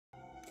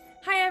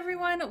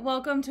everyone,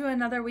 welcome to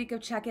another week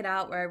of Check It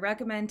Out, where I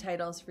recommend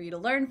titles for you to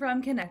learn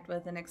from, connect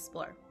with, and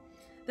explore.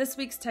 This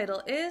week's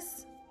title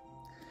is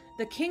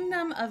The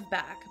Kingdom of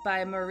Back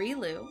by Marie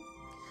Lu.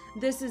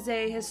 This is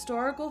a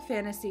historical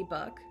fantasy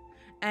book,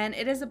 and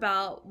it is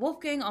about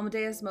Wolfgang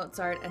Amadeus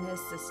Mozart and his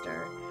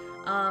sister.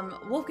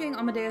 Wolfgang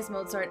Amadeus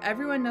Mozart,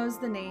 everyone knows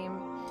the name,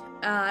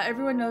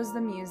 everyone knows the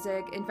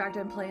music. In fact,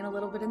 I'm playing a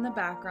little bit in the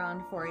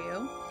background for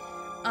you.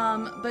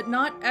 But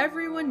not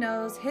everyone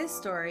knows his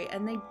story,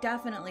 and they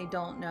definitely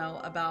don't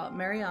know about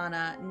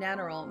Marianna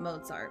Nannerl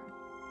Mozart,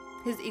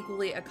 his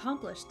equally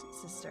accomplished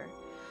sister.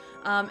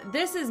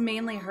 This is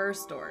mainly her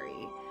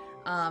story,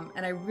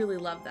 and I really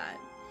love that.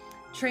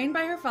 Trained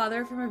by her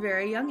father from a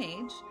very young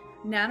age,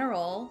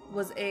 Nannerl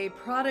was a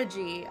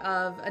prodigy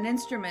of an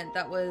instrument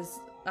that was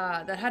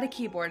that had a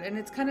keyboard, and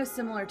it's kind of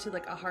similar to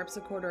like a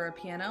harpsichord or a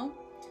piano.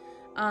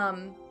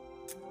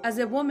 As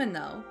a woman,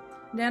 though,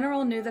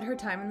 Nannerl knew that her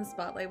time in the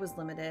spotlight was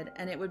limited,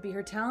 and it would be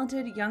her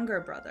talented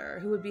younger brother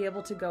who would be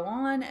able to go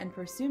on and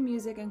pursue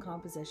music and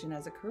composition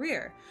as a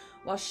career,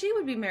 while she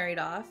would be married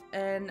off,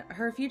 and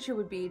her future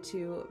would be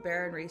to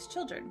bear and raise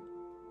children.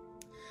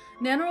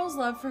 Nannerl's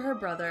love for her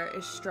brother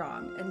is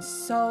strong and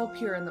so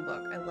pure in the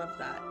book. I love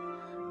that.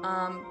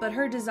 But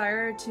her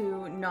desire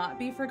to not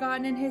be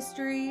forgotten in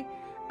history,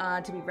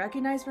 to be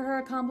recognized for her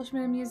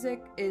accomplishment in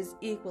music, is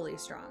equally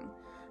strong.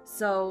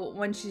 So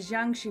when she's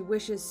young, she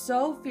wishes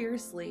so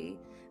fiercely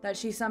that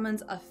she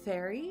summons a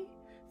fairy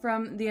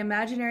from the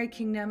imaginary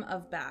kingdom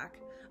of Bach,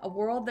 a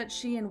world that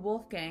she and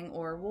Wolfgang,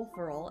 or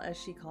Wolferl as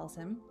she calls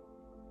him,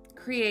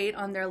 create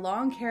on their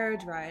long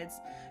carriage rides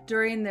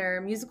during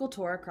their musical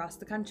tour across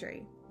the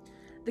country.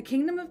 The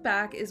Kingdom of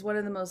Bach is one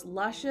of the most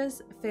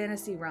luscious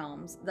fantasy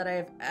realms that I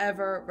have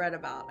ever read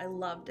about. I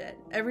loved it.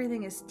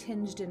 Everything is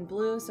tinged in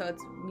blue, so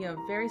it's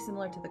very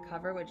similar to the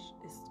cover, which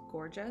is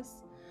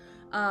gorgeous.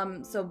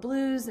 So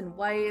blues and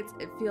whites,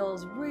 it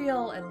feels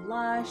real and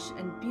lush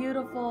and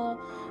beautiful.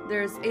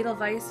 There's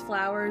Edelweiss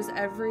flowers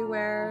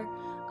everywhere,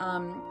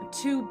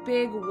 2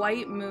 big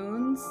white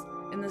moons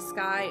in the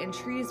sky, and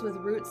trees with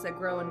roots that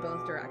grow in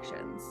both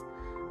directions.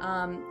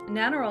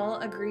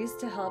 Nannerl agrees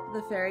to help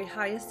the fairy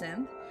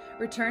Hyacinth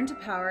return to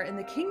power in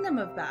the Kingdom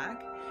of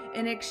Bach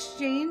in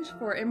exchange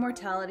for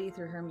immortality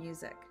through her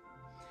music.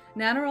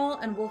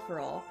 Nannerl and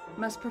Wolferl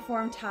must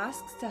perform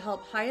tasks to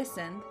help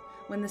Hyacinth.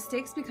 When the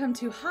stakes become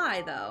too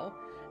high, though,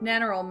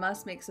 Nannerl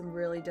must make some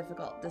really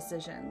difficult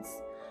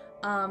decisions.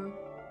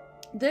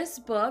 This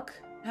book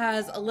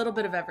has a little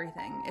bit of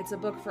everything. It's a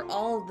book for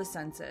all of the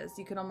senses.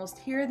 You can almost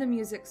hear the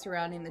music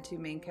surrounding the 2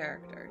 main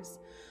characters.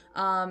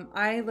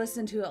 I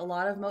listened to a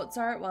lot of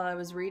Mozart while I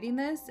was reading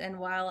this, and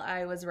while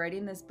I was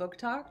writing this book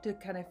talk to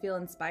kind of feel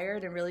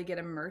inspired and really get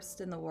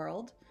immersed in the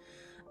world.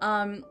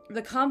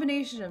 The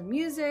combination of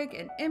music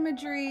and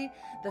imagery,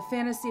 the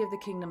fantasy of the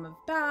Kingdom of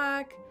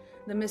Bach,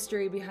 the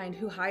mystery behind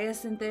who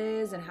Hyacinth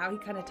is and how he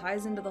kind of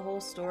ties into the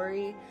whole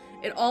story.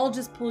 It all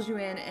just pulls you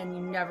in and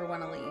you never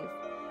want to leave.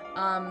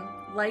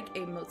 Like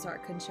a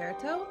Mozart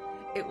concerto,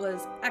 it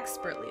was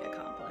expertly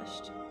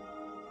accomplished.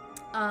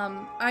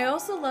 I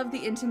also love the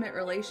intimate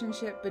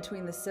relationship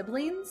between the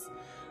siblings.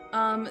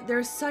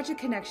 There's such a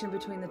connection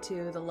between the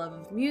 2, the love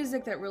of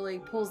music that really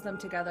pulls them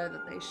together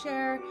that they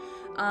share.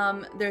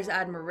 There's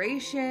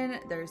admiration,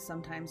 there's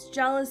sometimes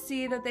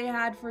jealousy that they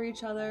had for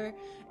each other.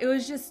 It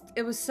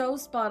was so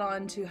spot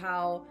on to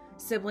how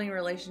sibling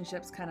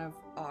relationships kind of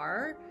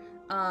are,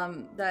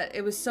 that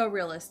it was so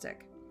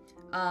realistic.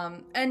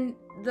 And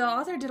the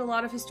author did a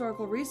lot of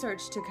historical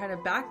research to kind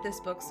of back this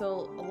book,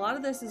 so a lot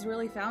of this is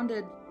really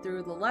founded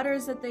through the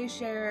letters that they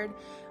shared,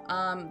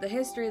 the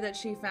history that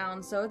she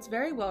found, so it's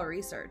very well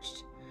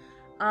researched.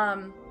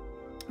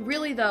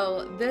 Really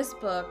though, this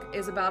book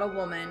is about a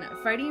woman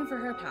fighting for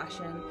her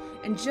passion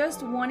and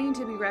just wanting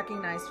to be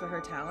recognized for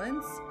her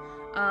talents.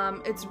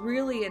 It's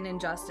really an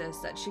injustice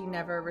that she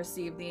never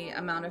received the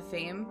amount of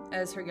fame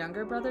as her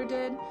younger brother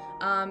did,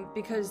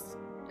 because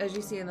as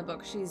you see in the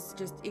book, she's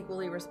just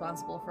equally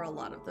responsible for a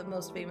lot of the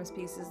most famous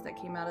pieces that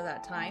came out of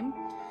that time.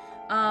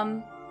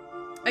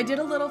 I did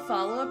a little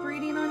follow-up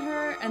reading on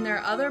her, and there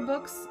are other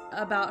books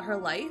about her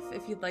life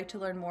if you'd like to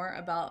learn more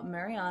about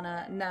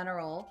Marianna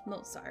Nannerl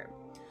Mozart.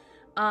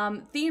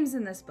 Themes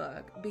in this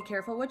book: be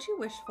careful what you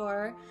wish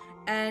for,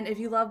 and if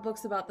you love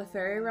books about the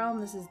fairy realm,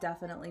 this is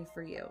definitely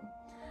for you.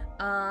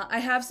 I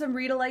have some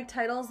read-alike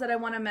titles that I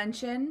want to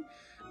mention.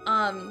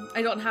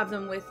 I don't have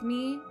them with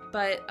me,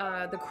 but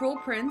The Cruel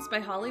Prince by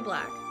Holly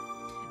Black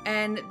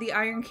and The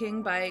Iron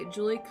King by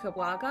Julie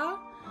Kawaka.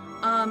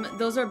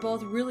 Those are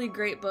both really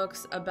great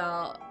books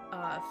about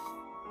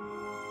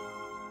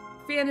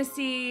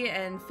fantasy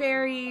and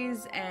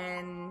fairies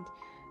and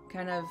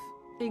kind of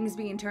things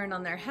being turned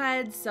on their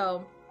heads,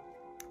 so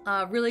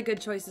really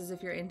good choices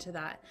if you're into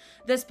that.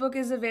 This book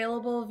is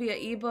available via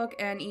ebook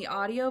and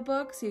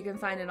e-audiobook, so you can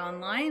find it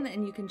online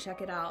and you can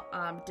check it out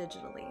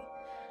digitally.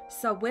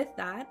 So with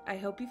that, I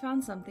hope you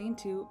found something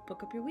to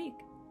book up your week.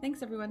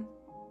 Thanks, everyone.